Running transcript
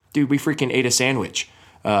dude, we freaking ate a sandwich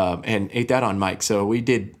and ate that on mic. So we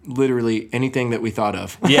did literally anything that we thought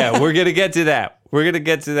of. Yeah, we're going to get to that.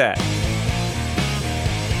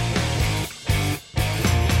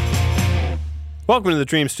 Welcome to the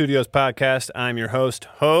Dream Studios podcast. I'm your host,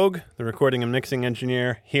 Hogue, the recording and mixing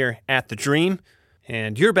engineer here at The Dream.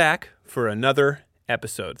 And you're back for another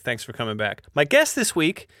episode. Thanks for coming back. My guest this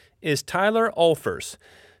week is Tyler Ulfers.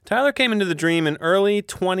 Tyler came into The Dream in early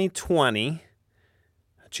 2020.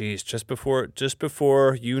 Geez, just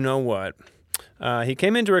before you know what. He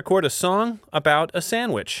came in to record a song about a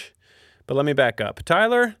sandwich. But let me back up.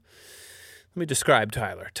 Let me describe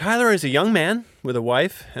Tyler. Tyler is a young man with a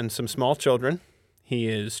wife and some small children. He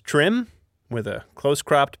is trim with a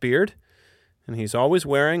close-cropped beard, and he's always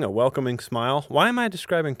wearing a welcoming smile. Why am I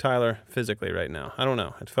describing Tyler physically right now? I don't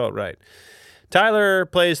know. It felt right. Tyler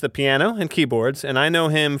plays the piano and keyboards, and I know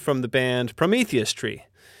him from the band Prometheus Tree,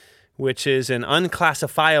 which is an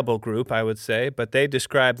unclassifiable group, I would say, but they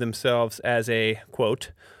describe themselves as a,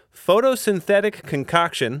 quote, photosynthetic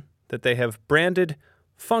concoction that they have branded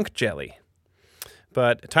Funk Jelly.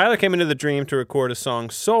 But Tyler came into The Dream to record a song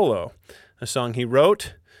solo, a song he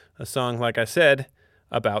wrote, a song, like I said,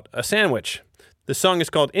 about a sandwich. The song is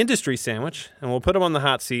called Industry Sandwich, and we'll put him on the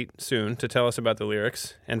hot seat soon to tell us about the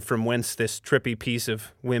lyrics and from whence this trippy piece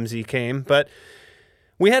of whimsy came. But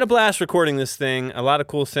we had a blast recording this thing, a lot of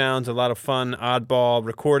cool sounds, a lot of fun, oddball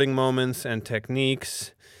recording moments and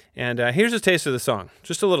techniques. And here's a taste of the song,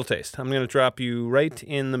 just a little taste. I'm going to drop you right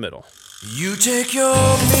in the middle. You take your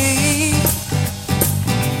meat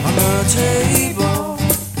on the table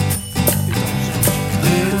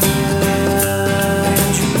and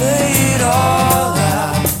you lay it all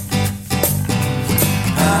out.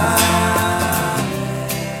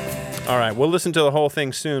 All right, we'll listen to the whole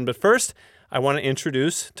thing soon, but first, I want to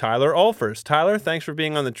introduce Tyler Ulfers. Tyler, thanks for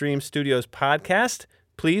being on the Dream Studios podcast.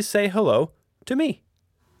 Please say hello to me.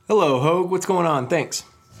 Hello, Hogue. What's going on? Thanks.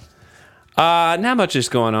 Not much is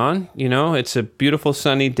going on. You know, it's a beautiful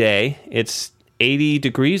sunny day. It's 80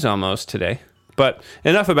 degrees almost today. But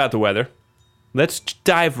enough about the weather. Let's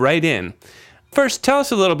dive right in. First, tell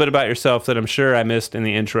us a little bit about yourself that I'm sure I missed in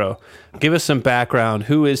the intro. Give us some background.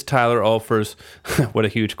 Who is Tyler Ulfers? What a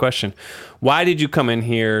huge question. Why did you come in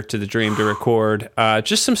here to The Dream to record?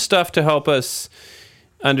 Just some stuff to help us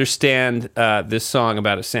understand this song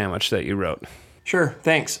about a sandwich that you wrote. Sure,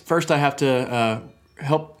 thanks. First, I have to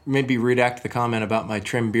help maybe redact the comment about my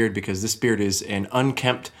trim beard because this beard is an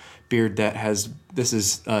unkempt beard that this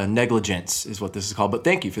is negligence is what this is called, but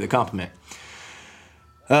thank you for the compliment.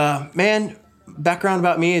 Man, background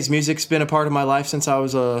about me is music's been a part of my life since I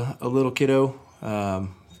was a little kiddo.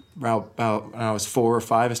 Around about when I was 4 or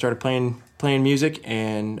 5, I started playing music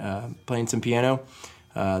and playing some piano.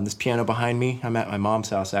 This piano behind me, I'm at my mom's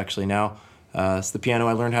house actually now. It's the piano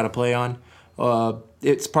I learned how to play on.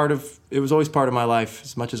 It was always part of my life.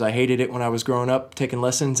 As much as I hated it when I was growing up, taking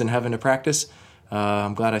lessons and having to practice,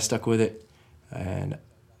 I'm glad I stuck with it. And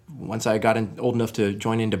once I got old enough to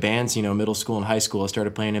join into bands, middle school and high school, I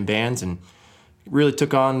started playing in bands and really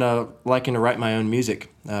took on liking to write my own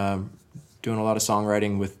music, doing a lot of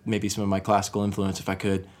songwriting with maybe some of my classical influence if I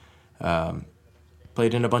could.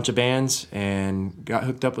 Played in a bunch of bands and got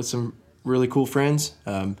hooked up with some really cool friends.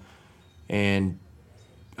 And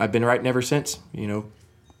I've been writing ever since. The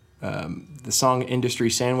song Industry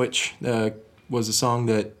Sandwich was a song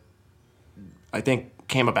that I think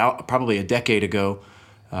came about probably a decade ago.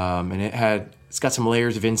 And it's got some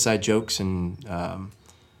layers of inside jokes and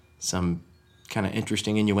some kind of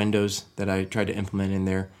interesting innuendos that I tried to implement in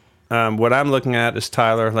there. What I'm looking at is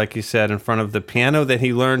Tyler, like you said, in front of the piano that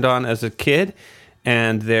he learned on as a kid.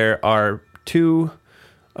 And there are 2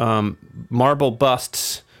 marble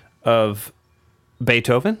busts of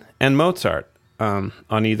Beethoven and Mozart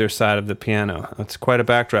on either side of the piano. That's quite a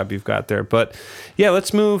backdrop you've got there. But yeah,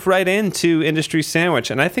 let's move right into Industry Sandwich.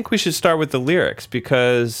 And I think we should start with the lyrics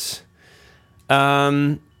because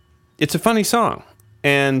it's a funny song.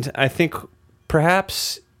 And I think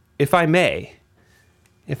perhaps, if I may,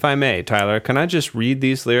 Tyler, can I just read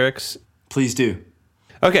these lyrics? Please do.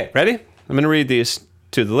 Okay, ready? I'm going to read these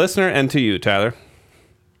to the listener and to you, Tyler.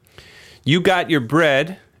 You got your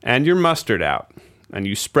bread and your mustard out, and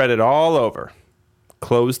you spread it all over.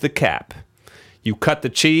 Close the cap. You cut the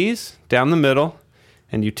cheese down the middle,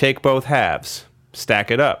 and you take both halves. Stack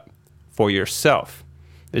it up for yourself.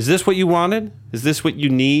 Is this what you wanted? Is this what you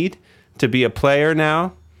need to be a player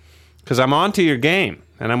now? Because I'm onto your game,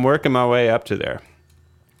 and I'm working my way up to there.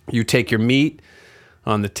 You take your meat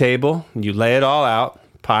on the table, and you lay it all out,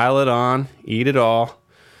 pile it on, eat it all.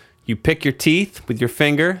 You pick your teeth with your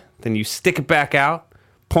finger, then you stick it back out,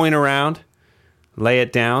 point around. lay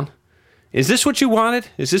it down. Is this what you wanted?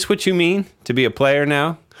 Is this what you mean to be a player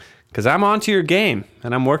now? Because I'm onto your game,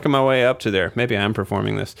 and I'm working my way up to there. Maybe I'm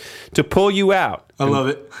performing this. To pull you out. I love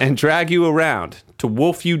it. And drag you around. To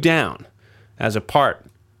wolf you down as a part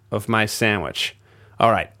of my sandwich.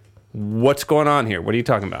 All right. What's going on here? What are you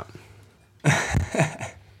talking about?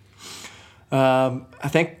 I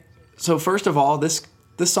think, so first of all, this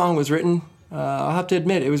song was written, I'll have to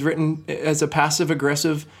admit, it was written as a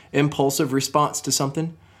passive-aggressive, impulsive response to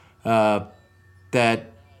something that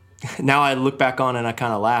now I look back on and I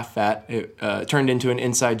kind of laugh at. It turned into an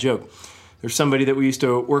inside joke. There's somebody that we used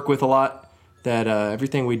to work with a lot that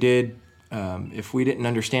everything we did, if we didn't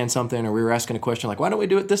understand something or we were asking a question like, why don't we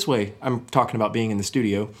do it this way? I'm talking about being in the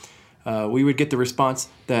studio. We would get the response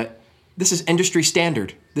that this is industry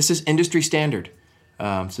standard. This is industry standard.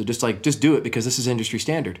 So just do it because this is industry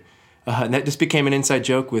standard. And that just became an inside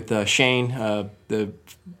joke with Shane, the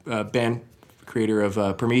band creator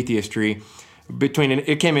of Prometheus Tree. It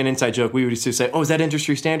came an inside joke. We would just say, "Oh, is that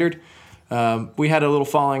industry standard?" We had a little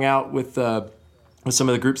falling out with some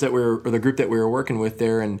of the groups the group that we were working with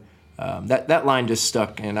there, and that line just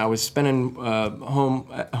stuck. And I was spending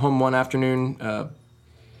home one afternoon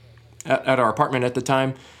at our apartment at the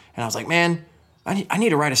time, and I was like, "Man, I need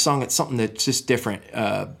to write a song that's something that's just different,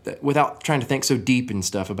 without trying to think so deep and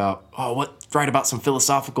stuff about write about some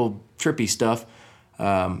philosophical trippy stuff."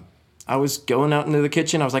 I was going out into the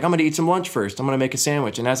kitchen. I was like, I'm going to eat some lunch first. I'm going to make a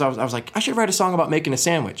sandwich. And as I was like, I should write a song about making a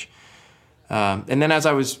sandwich. And then as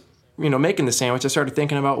I was, making the sandwich, I started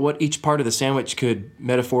thinking about what each part of the sandwich could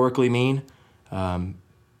metaphorically mean, and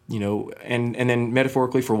then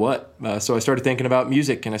metaphorically for what. So I started thinking about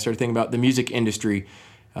music, and I started thinking about the music industry.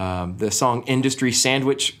 The song Industry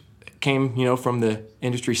Sandwich came, from the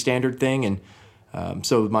industry standard thing. And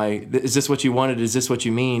so is this what you wanted? Is this what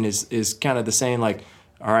you mean? Is kind of the saying like,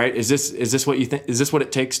 all right, is this what you think? Is this what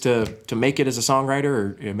it takes to make it as a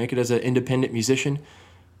songwriter or make it as an independent musician?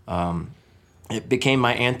 It became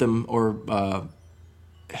my anthem, or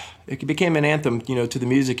it became an anthem, to the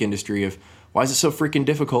music industry of why is it so freaking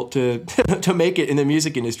difficult to to make it in the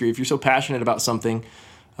music industry? If you're so passionate about something,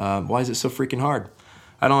 why is it so freaking hard?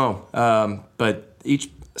 I don't know.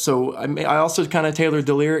 So I also kind of tailored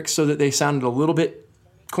the lyrics so that they sounded a little bit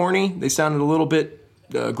corny. They sounded a little bit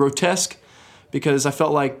grotesque. Because I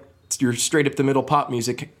felt like your straight up the middle pop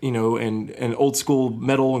music, and old school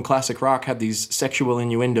metal and classic rock had these sexual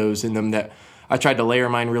innuendos in them that I tried to layer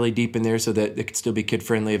mine really deep in there so that it could still be kid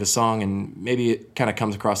friendly of a song, and maybe it kind of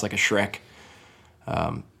comes across like a Shrek.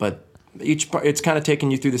 But each part, it's kind of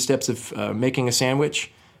taking you through the steps of making a sandwich,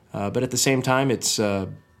 but at the same time,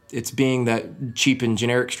 it's being that cheap and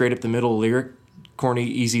generic straight up the middle lyric, corny,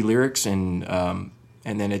 easy lyrics, and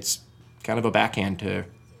then it's kind of a backhand to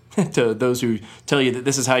those who tell you that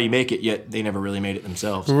this is how you make it, yet they never really made it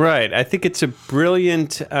themselves. Right. I think it's a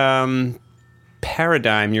brilliant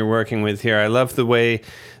paradigm you're working with here. I love the way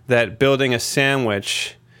that building a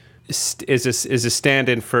sandwich is a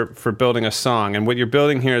stand-in for building a song. And what you're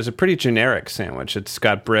building here is a pretty generic sandwich. It's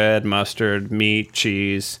got bread, mustard, meat,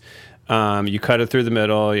 cheese. You cut it through the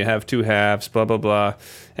middle. You have two halves, blah, blah, blah.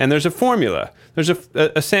 And there's a formula. There's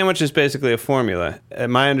a sandwich is basically a formula.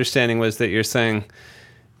 My understanding was that you're saying...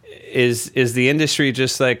 Is the industry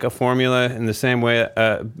just like a formula in the same way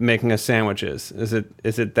making a sandwich is? Is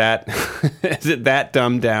it that is it that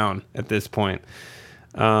dumbed down at this point?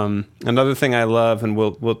 Another thing I love, and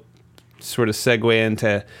we'll sort of segue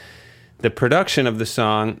into the production of the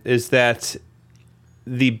song, is that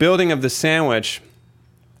the building of the sandwich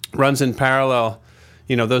runs in parallel.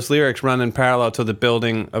 Those lyrics run in parallel to the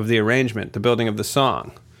building of the arrangement, the building of the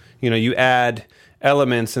song. You add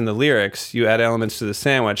elements in the lyrics, you add elements to the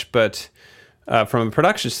sandwich, but from a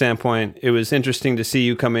production standpoint, it was interesting to see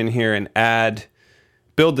you come in here and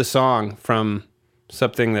build the song from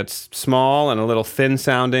something that's small and a little thin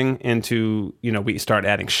sounding into, we start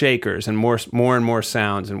adding shakers and more and more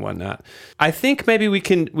sounds and whatnot. I think maybe we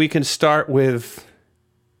can start with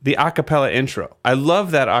the acapella intro. I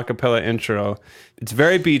love that acapella intro. It's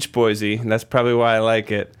very Beach Boysy, and that's probably why I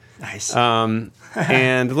like it. Nice.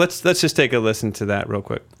 And let's just take a listen to that real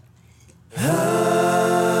quick.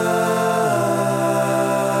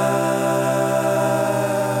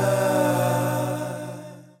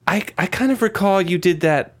 I kind of recall you did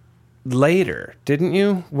that later, didn't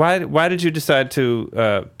you? Why did you decide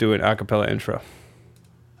to do an a cappella intro?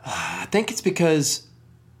 I think it's because,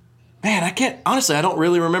 man, I don't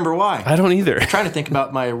really remember why. I don't either. I'm trying to think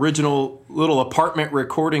about my original little apartment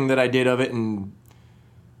recording that I did of it, and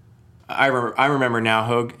I remember now,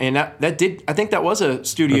 Hogue. And I think that was a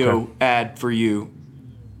studio ad for you.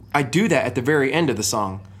 I do that at the very end of the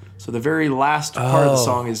song. So the very last part of the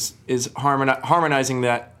song is harmonizing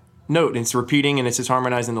that note. And it's repeating, and it's just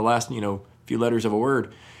harmonizing the last, few letters of a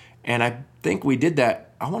word. And I think we did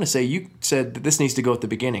that. I want to say you said that this needs to go at the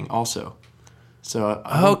beginning also. So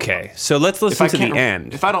okay, so let's listen to the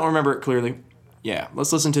end. If I don't remember it clearly, yeah,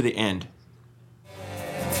 let's listen to the end.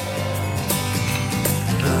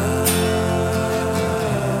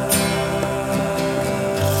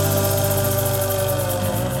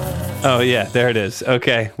 Oh, yeah, there it is.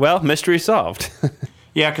 Okay, well, mystery solved.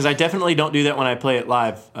 Yeah, because I definitely don't do that when I play it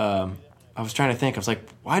live. I was trying to think. I was like,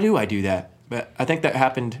 why do I do that? But I think that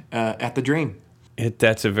happened at the Dream.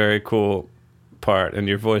 That's a very cool part, and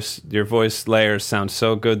your voice layers sound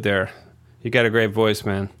so good there. You got a great voice,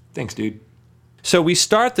 man. Thanks, dude. So we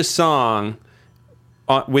start the song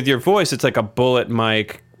with your voice. It's like a bullet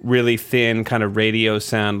mic, really thin kind of radio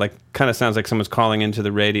sound, like kind of sounds like someone's calling into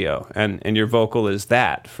the radio, and your vocal is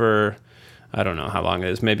that for, I don't know how long it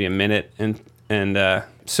is, maybe a minute, and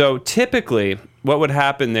so typically what would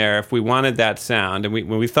happen there if we wanted that sound, and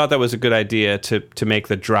we thought that was a good idea to make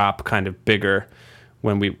the drop kind of bigger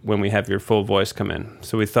when we have your full voice come in.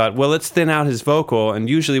 So we thought, well, let's thin out his vocal, and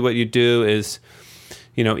usually what you do is,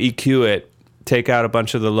 EQ it, take out a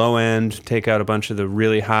bunch of the low end, take out a bunch of the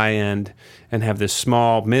really high end, and have this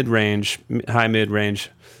small mid-range, high mid-range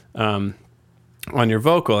on your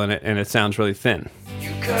vocal, and it sounds really thin.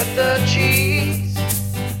 You cut the cheese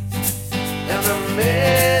down the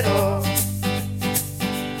middle.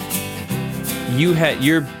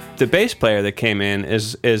 The bass player that came in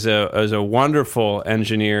is a wonderful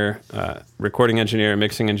engineer, recording engineer,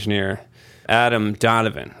 mixing engineer, Adam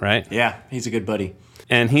Donovan, right? Yeah, he's a good buddy.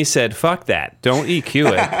 And he said, fuck that. Don't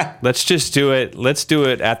EQ it. Let's just do it. Let's do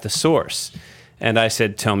it at the source. And I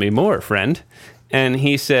said, tell me more, friend. And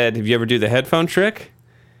he said, have you ever do the headphone trick?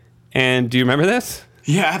 And do you remember this?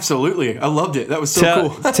 Yeah, absolutely. I loved it. That was so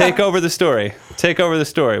cool. Take over the story. Take over the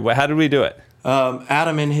story. How did we do it?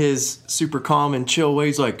 Adam, in his super calm and chill way,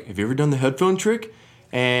 he's like, have you ever done the headphone trick?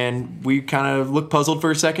 And we kind of looked puzzled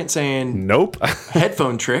for a second, saying, nope.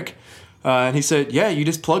 Headphone trick? And he said, yeah, you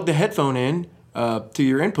just plug the headphone in to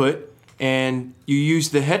your input, and you use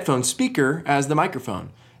the headphone speaker as the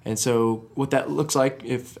microphone. And so what that looks like,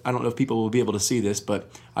 I don't know if people will be able to see this, but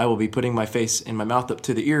I will be putting my face and my mouth up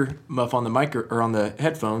to the ear muff on the on the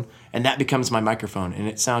headphone, and that becomes my microphone. And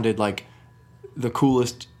it sounded like the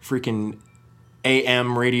coolest freaking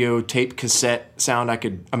AM radio tape cassette sound I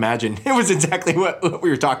could imagine. It was exactly what we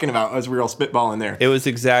were talking about as we were all spitballing there. It was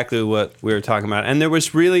exactly what we were talking about. And there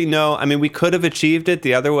was really we could have achieved it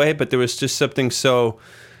the other way, but there was just something so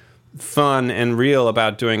fun and real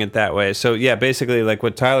about doing it that way. So yeah, basically like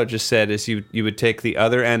what Tyler just said is you would take the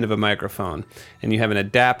other end of a microphone and you have an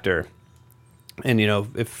adapter. And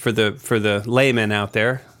if for the laymen out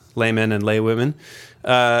there, laymen and laywomen,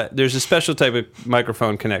 there's a special type of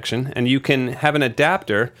microphone connection, and you can have an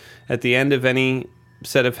adapter at the end of any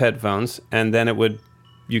set of headphones, and then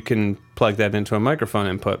you can plug that into a microphone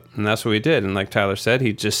input. And that's what we did. And like Tyler said,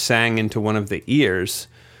 he just sang into one of the ears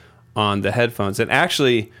on the headphones. And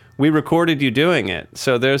actually, we recorded you doing it.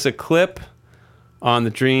 So there's a clip on the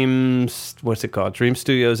Dream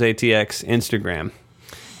Studios ATX Instagram,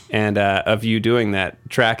 and of you doing that,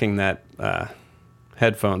 tracking that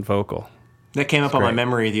headphone vocal. That came up on my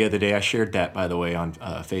memory the other day. I shared that, by the way, on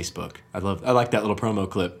Facebook. I like that little promo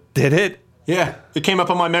clip. Did it? Yeah, it came up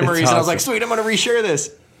on my memories, and I was like, sweet, I'm going to reshare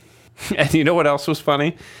this. And you know what else was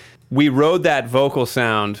funny? We rode that vocal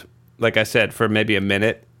sound, like I said, for maybe a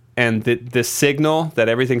minute, and the signal that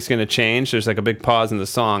everything's going to change, there's like a big pause in the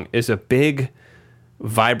song, is a big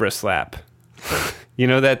vibra-slap. You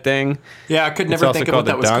know that thing? Yeah, I could never think of what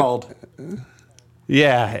that was called.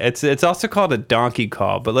 Yeah, it's also called a donkey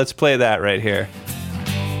call, but let's play that right here.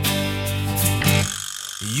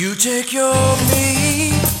 You take your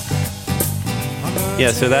meat.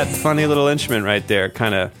 Yeah, so that funny little instrument right there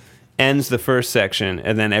kind of ends the first section,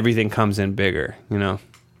 and then everything comes in bigger,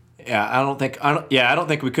 Yeah, I don't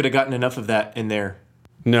think we could have gotten enough of that in there.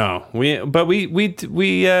 No, the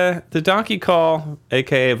donkey call,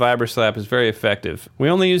 aka vibra-slap, is very effective. We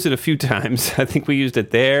only used it a few times. I think we used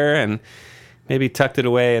it there and maybe tucked it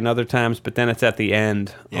away in other times, but then it's at the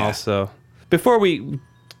end also. Before we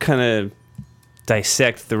kind of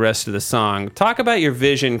dissect the rest of the song, talk about your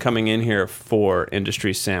vision coming in here for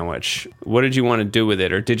Industry Sandwich. What did you want to do with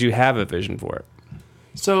it, or did you have a vision for it?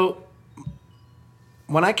 So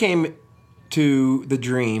when I came to the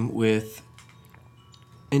Dream with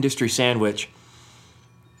Industry Sandwich,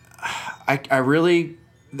 I really,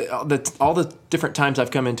 all the different times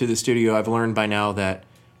I've come into the studio, I've learned by now that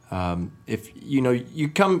if you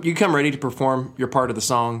come ready to perform your part of the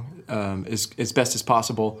song as best as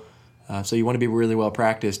possible, so you want to be really well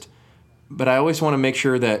practiced. But I always want to make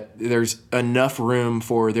sure that there's enough room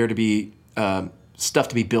for there to be stuff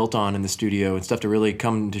to be built on in the studio and stuff to really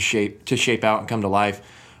come to shape out and come to life.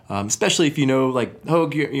 Especially if you know, like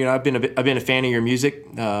Hoag, I've been a fan of your music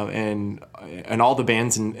and all the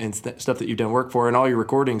bands and stuff that you've done work for and all your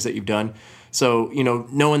recordings that you've done. So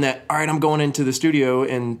knowing that, all right, I'm going into the studio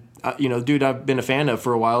and dude I've been a fan of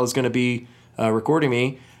for a while is going to be recording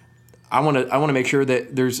me. I want to make sure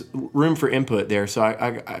that there's room for input there. So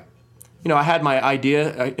I had my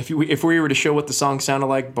idea. If we were to show what the song sounded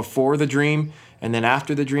like before the dream and then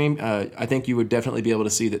after the dream, I think you would definitely be able to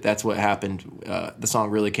see that that's what happened. The song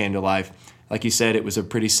really came to life. Like you said, it was a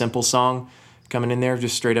pretty simple song coming in there,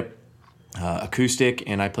 just straight up acoustic,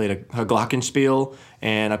 and I played a glockenspiel,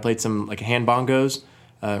 and I played some like hand bongos,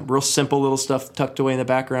 real simple little stuff tucked away in the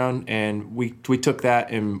background, and we took that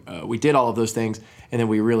and we did all of those things, and then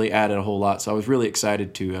we really added a whole lot. So I was really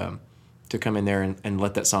excited to come in there and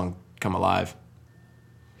let that song come alive.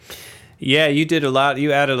 Yeah, you did a lot.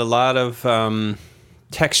 You added a lot of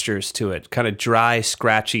textures to it, kind of dry,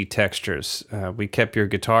 scratchy textures. We kept your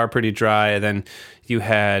guitar pretty dry, and then you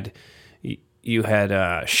had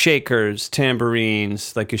shakers,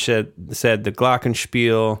 tambourines, like you said, the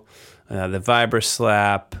glockenspiel, the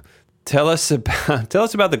vibroslap. Tell us about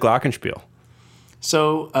the glockenspiel.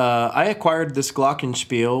 So I acquired this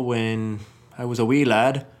glockenspiel when I was a wee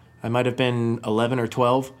lad. I might have been 11 or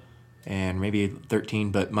 12. And maybe 13,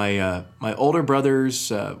 but my older brother's,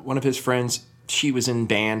 one of his friends, she was in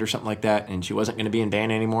band or something like that, and she wasn't going to be in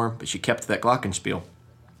band anymore, but she kept that glockenspiel.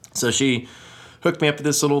 So she hooked me up to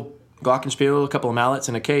this little glockenspiel, a couple of mallets,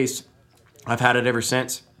 and a case. I've had it ever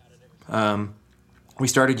since. We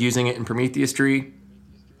started using it in Prometheus Tree,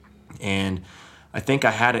 and I think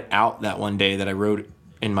I had it out that one day that I wrote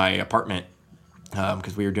in my apartment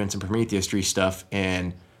because we were doing some Prometheus Tree stuff,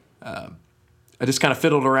 and I just kind of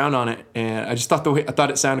fiddled around on it, and I just thought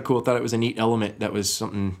it sounded cool. I thought it was a neat element that was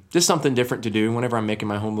something different to do whenever I'm making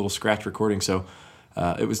my home little scratch recording. So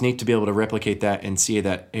it was neat to be able to replicate that and see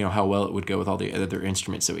that how well it would go with all the other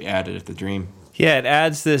instruments that we added at the Dream. Yeah, it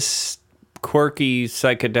adds this quirky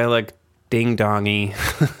psychedelic ding-dongy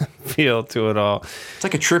feel to it all. It's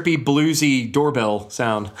like a trippy bluesy doorbell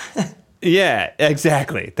sound. Yeah,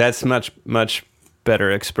 exactly. That's much better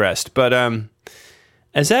expressed. But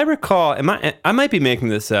as I recall, I might be making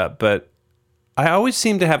this up, but I always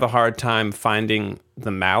seem to have a hard time finding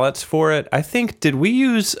the mallets for it. I think, did we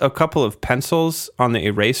use a couple of pencils on the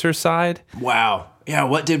eraser side? Wow. Yeah,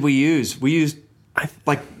 what did we use? We used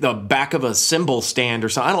like the back of a cymbal stand or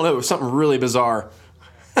something. I don't know. It was something really bizarre.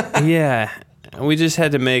 Yeah. We just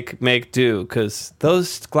had to make do because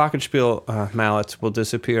those glockenspiel mallets will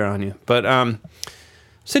disappear on you. But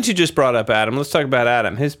since you just brought up Adam, let's talk about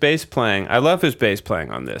Adam. His bass playing, I love his bass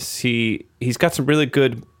playing on this. He's got some really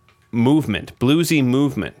good movement, bluesy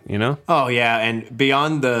movement, Oh yeah, and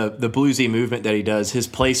beyond the bluesy movement that he does, his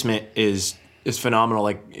placement is phenomenal.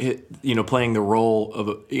 Like playing the role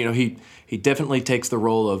of he definitely takes the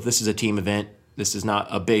role of this is a team event. This is not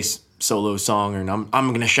a bass solo song, or I'm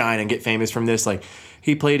going to shine and get famous from this. Like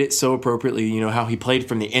he played it so appropriately. How he played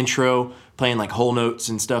from the intro, playing like whole notes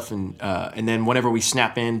and stuff, and then whenever we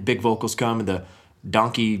snap in, big vocals come and the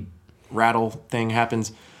donkey rattle thing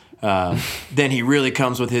happens. Then he really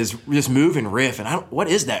comes with his just moving riff, and what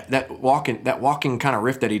is that walking kind of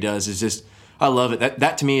riff that he does is just, I love it.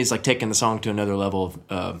 That to me is like taking the song to another level.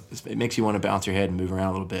 It makes you want to bounce your head and move around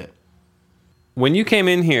a little bit. When you came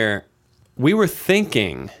in here, we were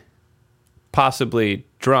thinking possibly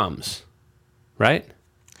drums, right?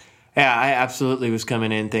 Yeah, I absolutely was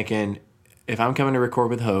coming in thinking, if I'm coming to record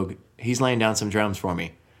with Hoag, he's laying down some drums for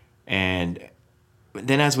me. And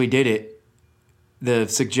then as we did it, the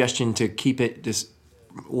suggestion to keep it just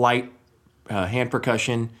light hand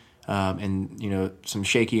percussion and some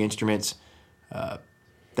shaky instruments,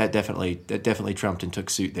 that definitely trumped and took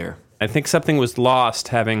suit there. I think something was lost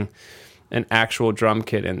having an actual drum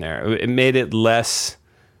kit in there. It made it less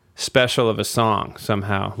special of a song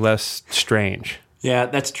somehow, less strange. Yeah,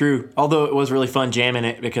 that's true. Although it was really fun jamming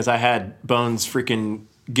it because I had Bones freaking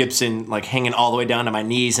Gibson like hanging all the way down to my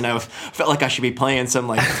knees, and I felt like I should be playing some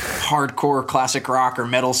like hardcore classic rock or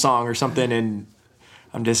metal song or something, and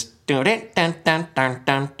I'm just doing it.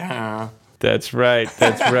 That's right.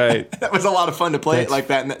 That was a lot of fun to play it like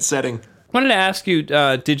that in that setting. I wanted to ask you,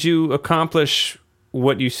 did you accomplish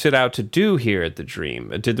what you set out to do here at the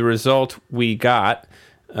Dream? Did the result we got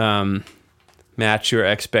match your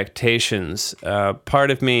expectations?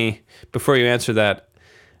 Part of me, before you answer that,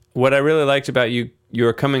 what I really liked about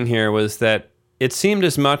your coming here was that it seemed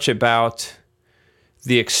as much about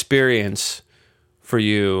the experience for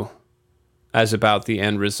you as about the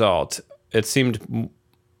end result. It seemed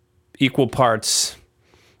equal parts,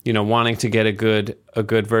 wanting to get a good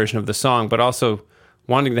version of the song, but also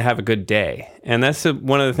wanting to have a good day. And that's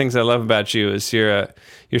one of the things I love about you is you're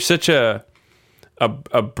such a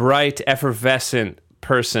bright, effervescent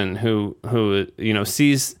person who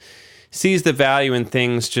sees the value in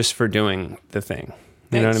things just for doing the thing.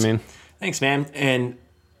 You know what I mean? Thanks, man. And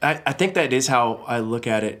I think that is how I look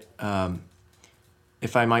at it.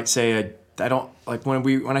 If I might say, I don't like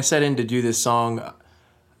when I set in to do this song,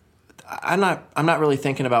 I'm not really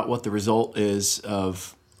thinking about what the result is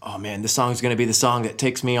of, oh man, this song is going to be the song that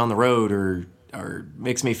takes me on the road or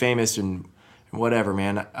makes me famous and whatever,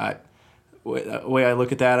 man. The way I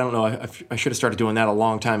look at that, I don't know. I should have started doing that a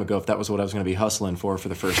long time ago if that was what I was going to be hustling for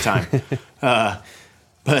the first time.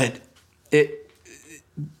 But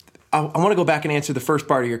I want to go back and answer the first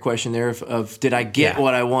part of your question there of did I get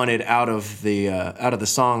what I wanted out of the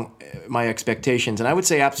song, my expectations, and I would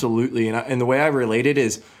say absolutely. And the way I relate it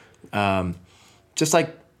is just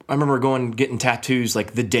like I remember getting tattoos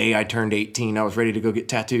like the day I turned 18. I was ready to go get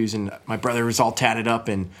tattoos, and my brother was all tatted up,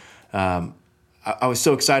 and I was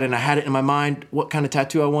so excited. And I had it in my mind what kind of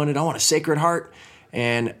tattoo I wanted. I want a Sacred Heart,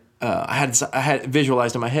 and I had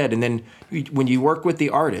visualized in my head. And then when you work with the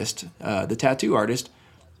artist, the tattoo artist,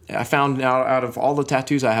 I found out of all the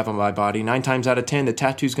tattoos I have on my body, 9 times out of 10, the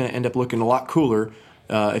tattoo's going to end up looking a lot cooler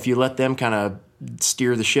if you let them kind of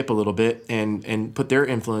steer the ship a little bit and put their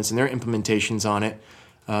influence and their implementations on it.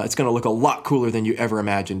 It's going to look a lot cooler than you ever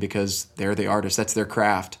imagined because they're the artist. That's their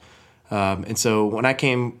craft. And so when I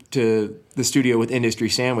came to the studio with Industry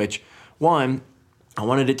Sandwich, one, I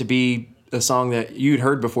wanted it to be a song that you'd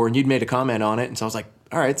heard before and you'd made a comment on it. And so I was like,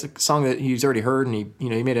 all right, it's a song that he's already heard, and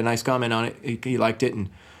he made a nice comment on it. He liked it.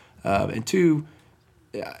 And two,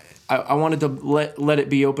 I wanted to let it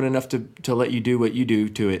be open enough to let you do what you do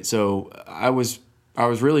to it. So I was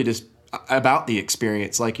really just about the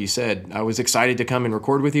experience, like you said. I was excited to come and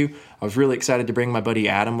record with you. I was really excited to bring my buddy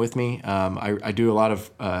Adam with me. I do a lot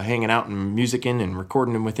of hanging out and musicking and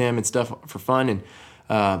recording with him and stuff for fun.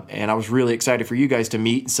 And I was really excited for you guys to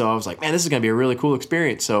meet. So I was like, man, this is going to be a really cool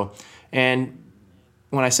experience. So, and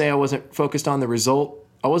when I say I wasn't focused on the result,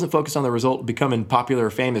 I wasn't focused on the result of becoming popular or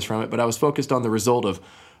famous from it, but I was focused on the result of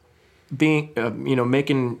being,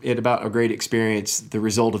 making it about a great experience. The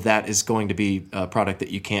result of that is going to be a product that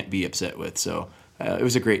you can't be upset with. So it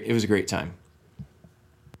was a great time.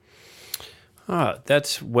 Oh,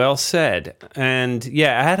 that's well said. And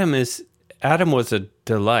yeah, Adam was a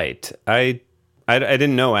delight. I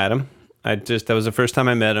didn't know Adam. That was the first time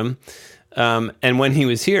I met him. And when he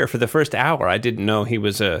was here for the first hour, I didn't know he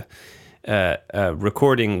was a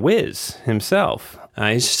recording whiz himself.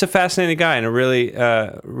 He's just a fascinating guy and a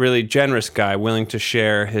really generous guy, willing to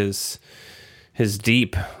share his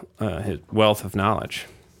deep his wealth of knowledge.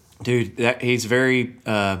 Dude, he's very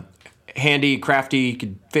handy, crafty. He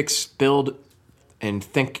could fix, build, and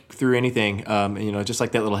think through anything. Just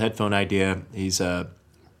like that little headphone idea. He's a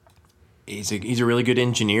really good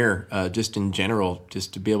engineer, just in general,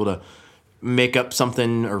 just to be able to make up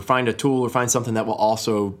something or find a tool or find something that will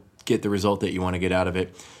also get the result that you want to get out of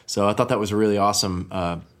it. So I thought that was a really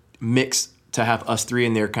awesome mix to have us three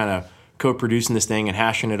in there kind of co-producing this thing and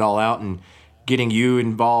hashing it all out and getting you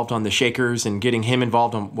involved on the shakers and getting him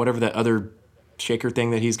involved on whatever that other shaker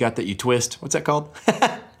thing that he's got that you twist. What's that called?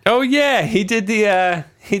 Oh yeah, he did the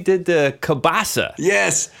kibasa.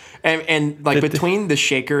 Yes. And like between the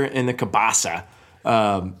shaker and the kibasa,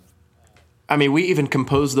 we even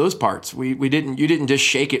composed those parts. You didn't just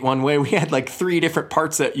shake it one way. We had like 3 different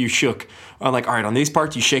parts that you shook. I'm like, all right, on these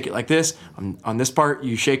parts you shake it like this. On this part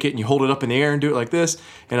you shake it and you hold it up in the air and do it like this.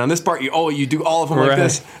 And on this part you do all of them like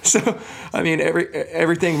this. So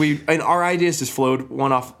everything our ideas just flowed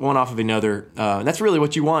one off of another. And that's really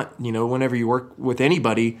what you want. Whenever you work with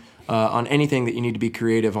anybody on anything that you need to be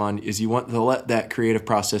creative on, is you want to let that creative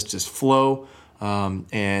process just flow.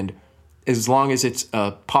 And as long as it's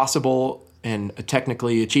possible and a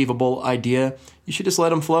technically achievable idea, you should just let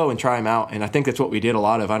them flow and try them out. And I think that's what we did a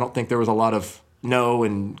lot of. I don't think there was a lot of no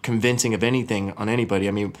and convincing of anything on anybody.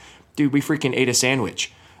 Dude, we freaking ate a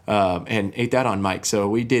sandwich and ate that on mic. So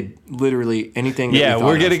we did literally anything. Yeah,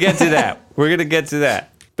 we're going to get to that. We're going to get to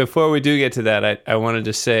that. Before we do get to that, I wanted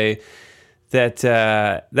to say that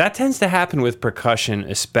that tends to happen with percussion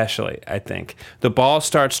especially, I think. The ball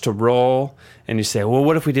starts to roll, and you say, well,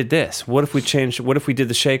 what if we did this? What if we did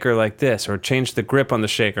the shaker like this, or changed the grip on the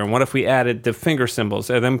shaker? And what if we added the finger cymbals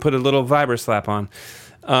and then put a little vibra slap on?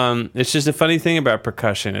 It's just a funny thing about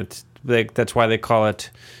percussion. That's why they call it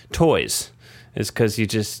toys, is because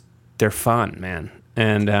they're fun, man.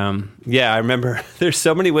 And I remember there's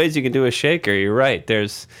so many ways you can do a shaker. You're right.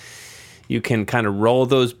 You can kind of roll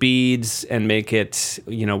those beads and make it,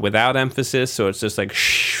 without emphasis. So it's just like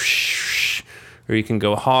shh, or you can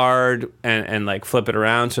go hard and like flip it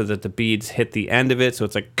around so that the beads hit the end of it. So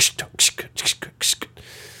it's like,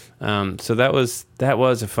 so that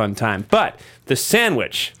was a fun time. But the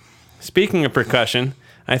sandwich, speaking of percussion,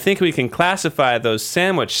 I think we can classify those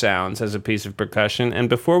sandwich sounds as a piece of percussion. And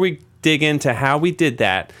before we dig into how we did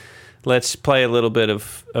that, let's play a little bit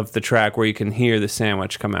of the track where you can hear the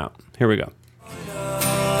sandwich come out. Here we go.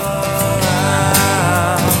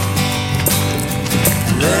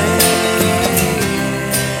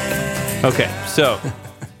 Okay, so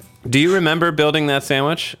do you remember building that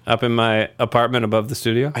sandwich up in my apartment above the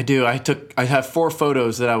studio? I do. I have 4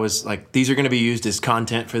 photos that I was like, these are going to be used as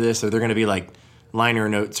content for this, or they're going to be like liner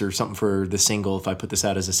notes or something for the single if I put this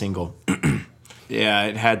out as a single. Yeah,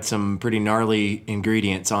 it had some pretty gnarly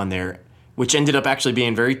ingredients on there, which ended up actually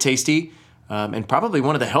being very tasty and probably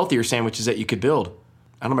one of the healthier sandwiches that you could build.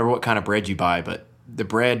 I don't remember what kind of bread you buy, but the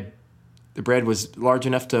bread was large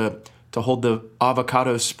enough to hold the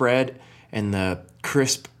avocado spread and the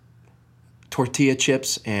crisp tortilla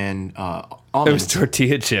chips and almonds. It was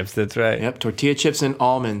tortilla chips, that's right. Yep, tortilla chips and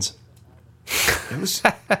almonds.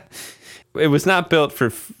 It was not built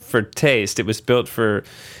for taste. It was built for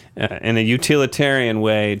in a utilitarian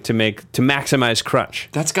way to maximize crunch.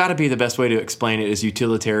 That's got to be the best way to explain it, is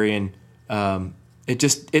utilitarian.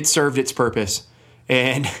 It served its purpose,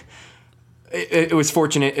 and it was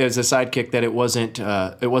fortunate as a sidekick that it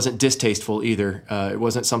wasn't distasteful either. It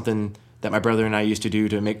wasn't something that my brother and I used to do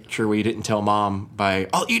to make sure we didn't tell mom by,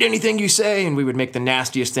 "I'll eat anything you say," and we would make the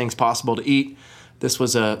nastiest things possible to eat. This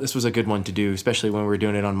was a good one to do, especially when we were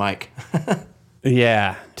doing it on mic.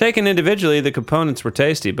 Yeah. Taken individually, the components were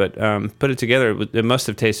tasty, but put it together, it must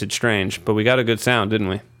have tasted strange. But we got a good sound, didn't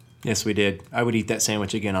we? Yes, we did. I would eat that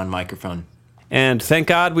sandwich again on microphone. And thank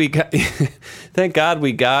God we got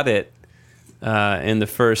it in the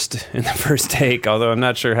first take. Although I'm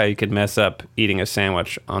not sure how you could mess up eating a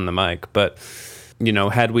sandwich on the mic. But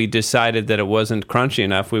had we decided that it wasn't crunchy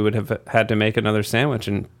enough, we would have had to make another sandwich,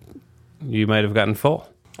 and you might have gotten full.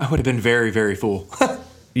 I would have been very, very full.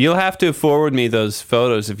 You'll have to forward me those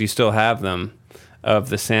photos if you still have them of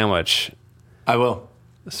the sandwich. I will.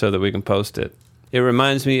 So that we can post it. It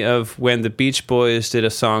reminds me of when the Beach Boys did a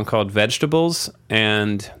song called Vegetables,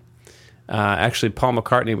 and actually Paul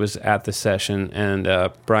McCartney was at the session, and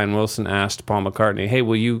Brian Wilson asked Paul McCartney, "Hey,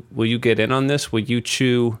 will you get in on this? Will you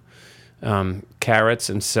chew carrots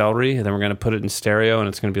and celery, and then we're going to put it in stereo, and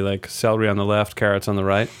it's going to be like celery on the left, carrots on the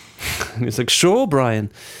right?" And he's like, "Sure,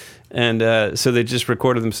 Brian." And so they just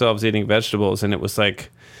recorded themselves eating vegetables, and it was like,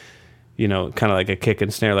 kind of like a kick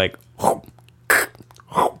and snare, like,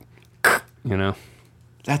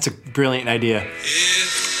 That's a brilliant idea.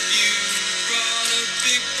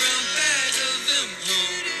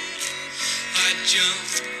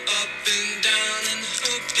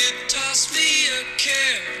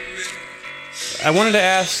 I wanted to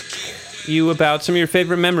ask you about some of your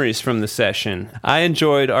favorite memories from the session. I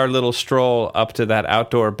enjoyed our little stroll up to that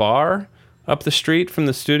outdoor bar up the street from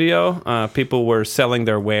the studio. People were selling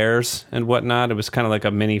their wares and whatnot. It was kind of like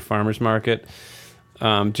a mini farmer's market. Do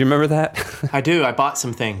you remember that? I do. I bought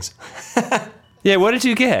some things. Yeah, what did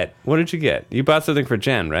you get? You bought something for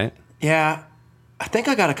Jen, right? Yeah, I think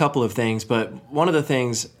I got a couple of things, but one of the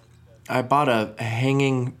things, I bought a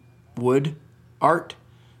hanging wood art.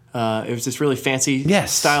 It was this really fancy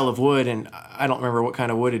style of wood, and I don't remember what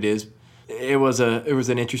kind of wood it is. It was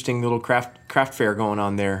an interesting little craft fair going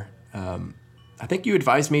on there. I think you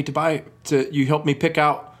advised me you helped me pick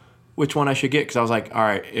out which one I should get, because I was like, all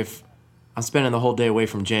right, if I'm spending the whole day away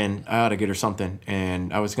from Jen, I ought to get her something.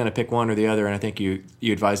 And I was going to pick one or the other, and I think you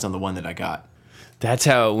advised on the one that I got. That's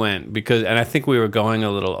how it went, and I think we were going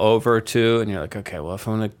a little over too, and you're like, okay, well, if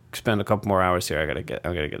I'm going to spend a couple more hours here, I'm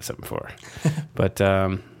gonna get something for her. But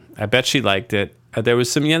I bet she liked it. There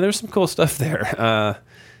was some cool stuff there.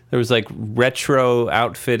 There was like retro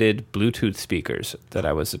outfitted Bluetooth speakers that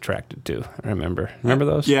I was attracted to. I remember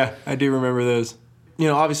those? Yeah, I do remember those.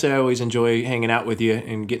 Obviously I always enjoy hanging out with you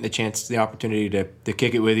and getting the opportunity to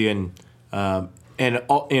kick it with you, and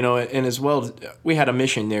as well, we had a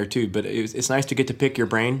mission there too. But it's nice to get to pick your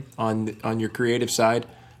brain on your creative side.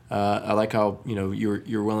 I like how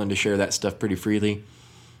you're willing to share that stuff pretty freely.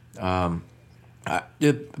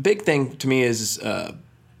 The big thing to me is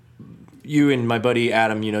you and my buddy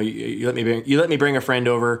Adam. You let me bring a friend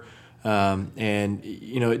over. And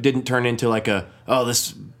it didn't turn into like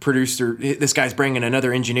this producer, this guy's bringing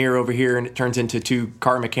another engineer over here, and it turns into two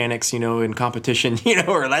car mechanics, in competition,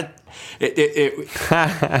 or that.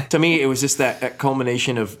 To me, it was just that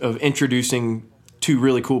culmination of introducing two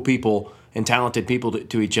really cool people and talented people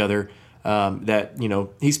to each other.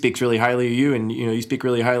 That he speaks really highly of you, and you speak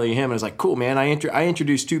really highly of him. And I was like, cool, man. I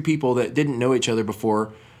introduced two people that didn't know each other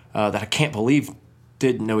before, that I can't believe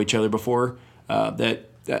didn't know each other before. That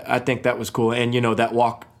I think that was cool. And that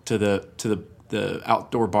walk to the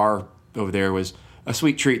outdoor bar over there was a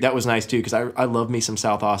sweet treat. That was nice too, because I love me some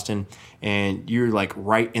South Austin, and you're like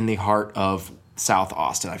right in the heart of South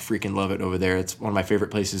Austin. I freaking love it over there. It's one of my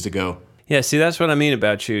favorite places to go. Yeah, see, that's what I mean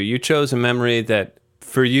about you. You chose a memory that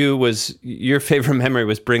for you was your favorite memory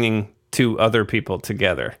was bringing two other people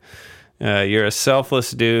together. You're a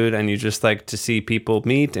selfless dude, and you just like to see people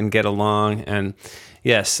meet and get along. And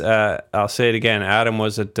yes, I'll say it again. Adam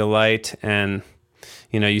was a delight, and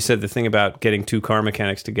you said the thing about getting two car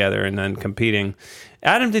mechanics together and then competing.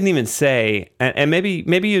 Adam didn't even say, and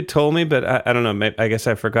maybe you told me, but I don't know. I guess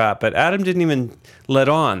I forgot. But Adam didn't even let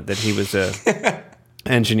on that he was a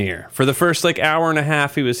engineer for the first hour and a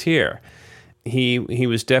half he was here. He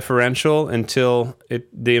was deferential until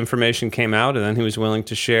the information came out, and then he was willing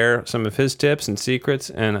to share some of his tips and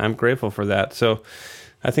secrets, and I'm grateful for that. So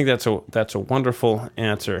I think that's a wonderful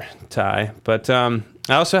answer, Ty. But I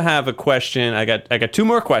also have a question. I got two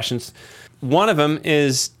more questions. One of them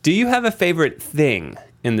is, do you have a favorite thing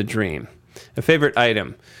in the Dream? A favorite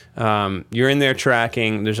item? You're in there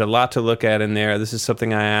tracking. There's a lot to look at in there. This is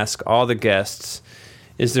something I ask all the guests.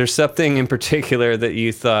 Is there something in particular that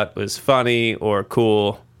you thought was funny or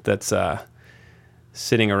cool that's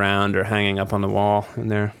sitting around or hanging up on the wall in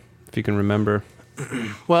there, if you can remember?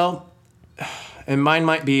 Well, and mine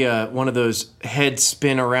might be one of those head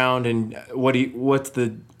spin around, and what's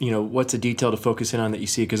the detail to focus in on that you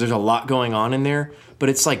see, because there's a lot going on in there, but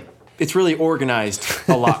it's really organized.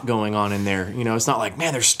 A lot going on in there. It's not like,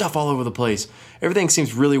 man, there's stuff all over the place. Everything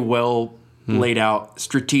seems really well laid out,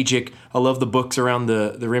 strategic. I love the books around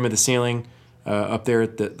the rim of the ceiling up there.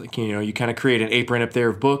 You kind of create an apron up there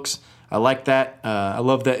of books. I like that. I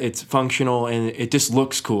love that it's functional and it just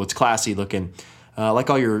looks cool. It's classy looking. I like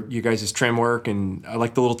all you guys' trim work, and I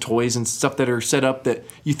like the little toys and stuff that are set up that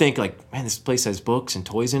you think like, man, this place has books and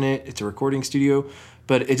toys in it. It's a recording studio,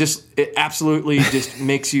 but it absolutely just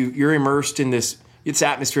makes you're immersed in this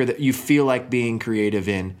atmosphere that you feel like being creative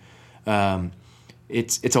in.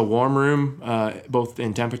 It's a warm room, both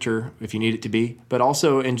in temperature if you need it to be, but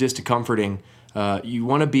also in just a comforting. You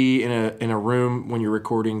want to be in a room when you're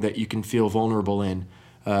recording that you can feel vulnerable in.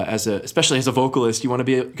 Especially as a vocalist, you want to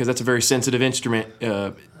be, because that's a very sensitive instrument.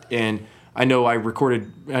 And I know you got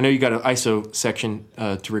an ISO section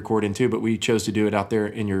to record in too, but we chose to do it out there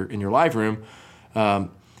in your live room.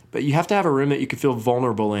 But you have to have a room that you can feel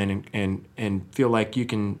vulnerable in and feel like you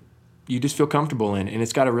just feel comfortable in. And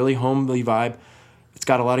it's got a really homely vibe. It's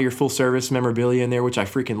got a lot of your full service memorabilia in there, which I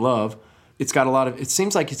freaking love. It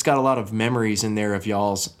seems like it's got a lot of memories in there of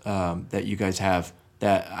y'all's that you guys have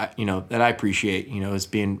that I appreciate, as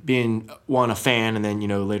being one, a fan, and then,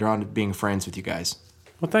 later on being friends with you guys.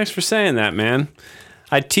 Well, thanks for saying that, man.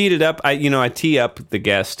 I teed it up. I tee up the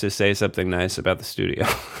guest to say something nice about the studio.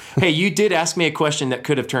 Hey, you did ask me a question that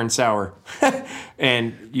could have turned sour,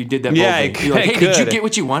 and you did that boldly. You're like, hey, did you get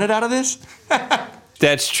what you wanted out of this?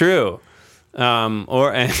 That's true.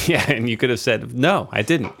 And you could have said, no, I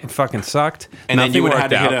didn't. It fucking sucked. And then you would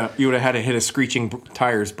have had to hit a screeching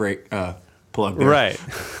tires brake plug there. Right.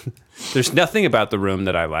 There's nothing about the room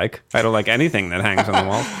that I like. I don't like anything that hangs on the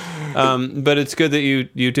wall. But it's good that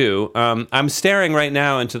you do. I'm staring right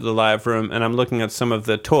now into the live room, and I'm looking at some of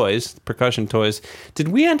the toys, percussion toys. Did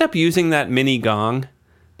we end up using that mini gong?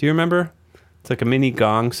 Do you remember? It's like a mini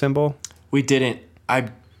gong cymbal. We didn't. I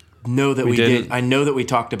know that we did. I know that we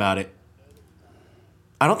talked about it.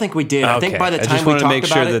 I don't think we did. Okay. I think by the time we talked about it... I just want to make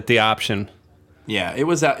sure that the option... Yeah, it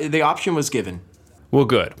was the option was given. Well,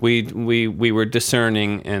 good. We were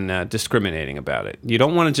discerning and discriminating about it. You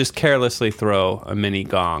don't want to just carelessly throw a mini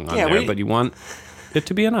gong on there, but you want it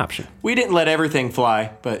to be an option. We didn't let everything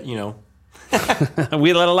fly, but,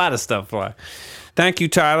 We let a lot of stuff fly. Thank you,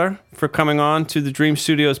 Tyler, for coming on to the Dream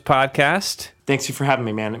Studios podcast. Thanks for having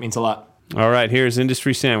me, man. It means a lot. All right, here's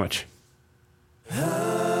Industry Sandwich.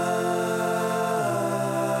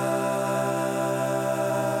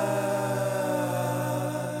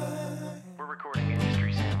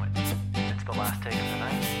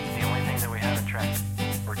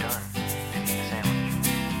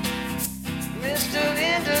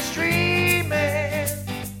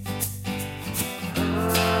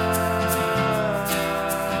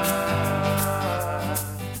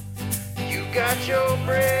 got your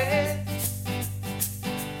bread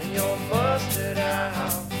and your mustard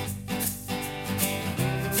out,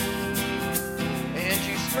 and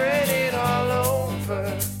you spread it all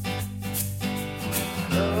over.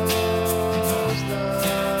 Close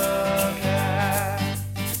the gap.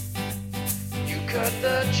 You cut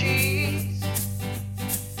the cheese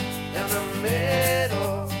down the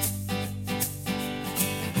middle,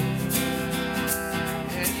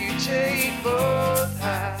 and you take both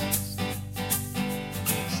halves,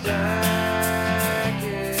 stack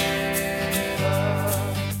it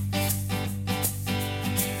up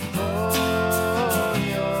for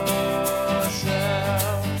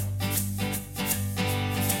yourself.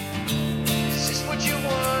 Is this what you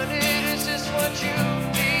wanted? Is this what you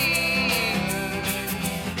need?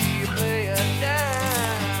 Do you play it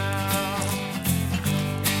now?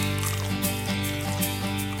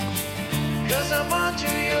 'Cause I'm onto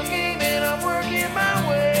your game and I'm working my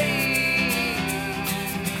way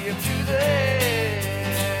up to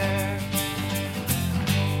there.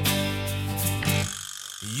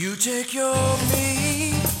 You take your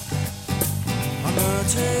meat on the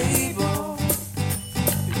table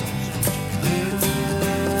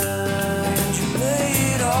and you lay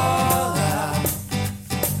it all out.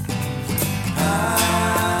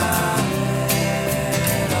 Pile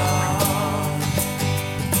it on.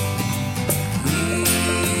 Eat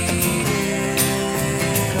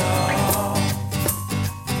it all.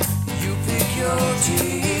 You pick your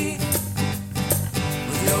teeth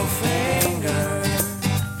with your fingers.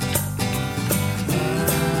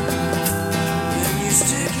 Then you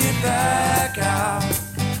stick it back out.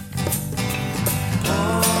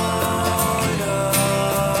 Pour it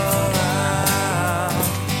all out.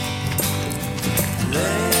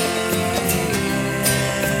 Lay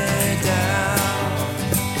it down.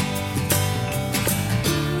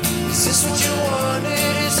 Is this what you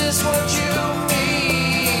wanted? Is this what you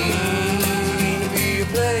need? Be a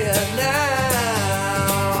player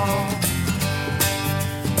now.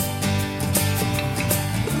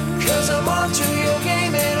 'Cause I'm onto your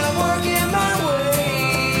game and I'm working my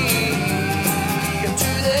way up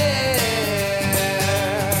to there.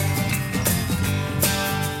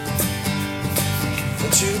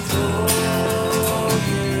 To pull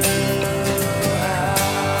you out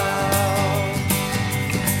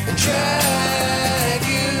and drag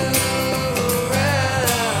you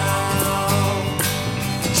around,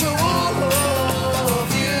 to wolf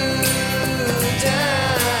you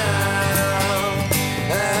down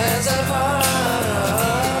as I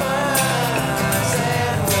rise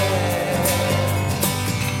and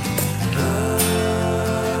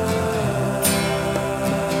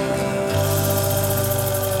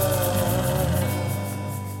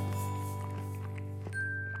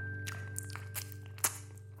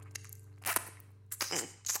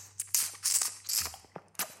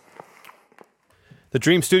The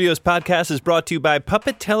Dream Studios podcast is brought to you by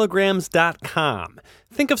PuppetTelegrams.com.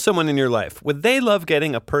 Think of someone in your life. Would they love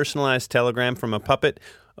getting a personalized telegram from a puppet?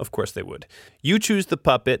 Of course they would. You choose the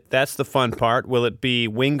puppet. That's the fun part. Will it be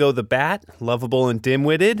Wingo the Bat, lovable and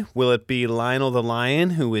dim-witted? Will it be Lionel the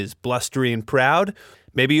Lion, who is blustery and proud?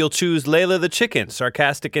 Maybe you'll choose Layla the Chicken,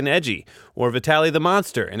 sarcastic and edgy, or Vitaly the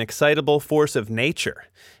Monster, an excitable force of nature.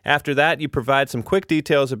 After that, you provide some quick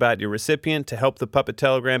details about your recipient to help the puppet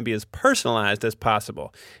telegram be as personalized as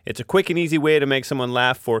possible. It's a quick and easy way to make someone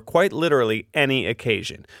laugh for quite literally any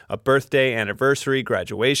occasion. A birthday, anniversary,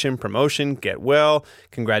 graduation, promotion, get well,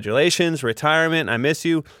 congratulations, retirement, I miss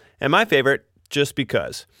you, and my favorite, just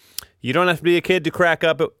because. You don't have to be a kid to crack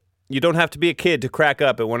up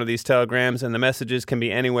at one of these telegrams, and the messages can be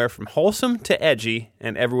anywhere from wholesome to edgy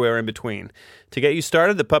and everywhere in between. To get you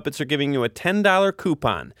started, the puppets are giving you a $10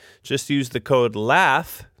 coupon. Just use the code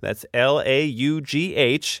LAUGH, that's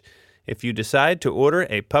LAUGH, if you decide to order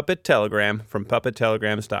a puppet telegram from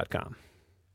PuppetTelegrams.com.